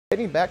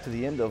Dating back to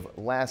the end of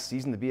last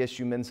season, the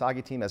BSU men's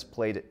hockey team has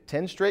played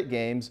 10 straight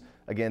games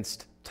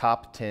against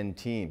top 10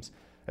 teams.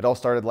 It all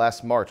started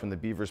last March when the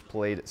Beavers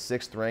played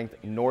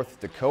 6th-ranked North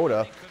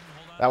Dakota.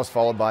 That was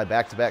followed by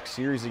back-to-back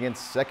series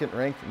against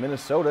 2nd-ranked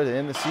Minnesota to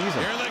end the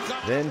season.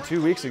 Then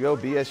 2 weeks ago,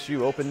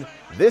 BSU opened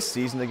this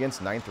season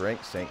against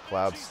 9th-ranked St.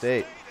 Cloud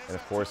State. And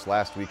of course,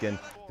 last weekend,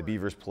 the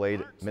Beavers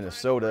played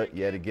Minnesota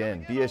yet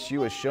again.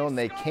 BSU has shown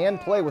they can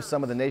play with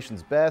some of the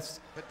nation's best,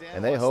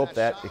 and they hope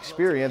that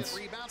experience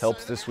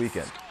helps this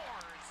weekend.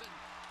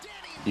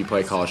 You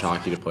play college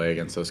hockey to play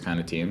against those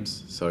kind of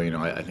teams. So,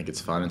 I think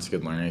it's fun. It's a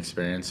good learning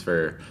experience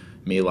for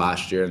me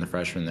last year and the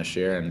freshmen this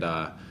year. And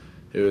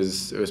it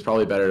was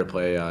probably better to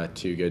play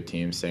 2 good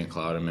teams, St.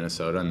 Cloud and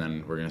Minnesota, and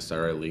then we're going to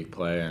start our league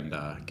play and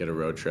get a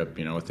road trip,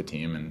 with the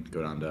team and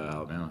go down to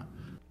Alabama.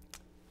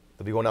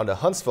 They'll be going down to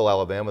Huntsville,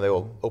 Alabama. They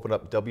will open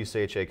up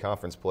WCHA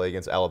conference play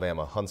against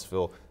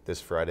Alabama-Huntsville this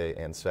Friday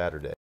and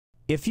Saturday.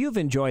 If you've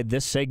enjoyed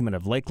this segment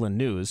of Lakeland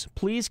News,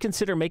 please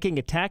consider making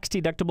a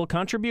tax-deductible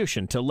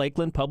contribution to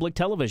Lakeland Public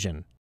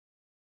Television.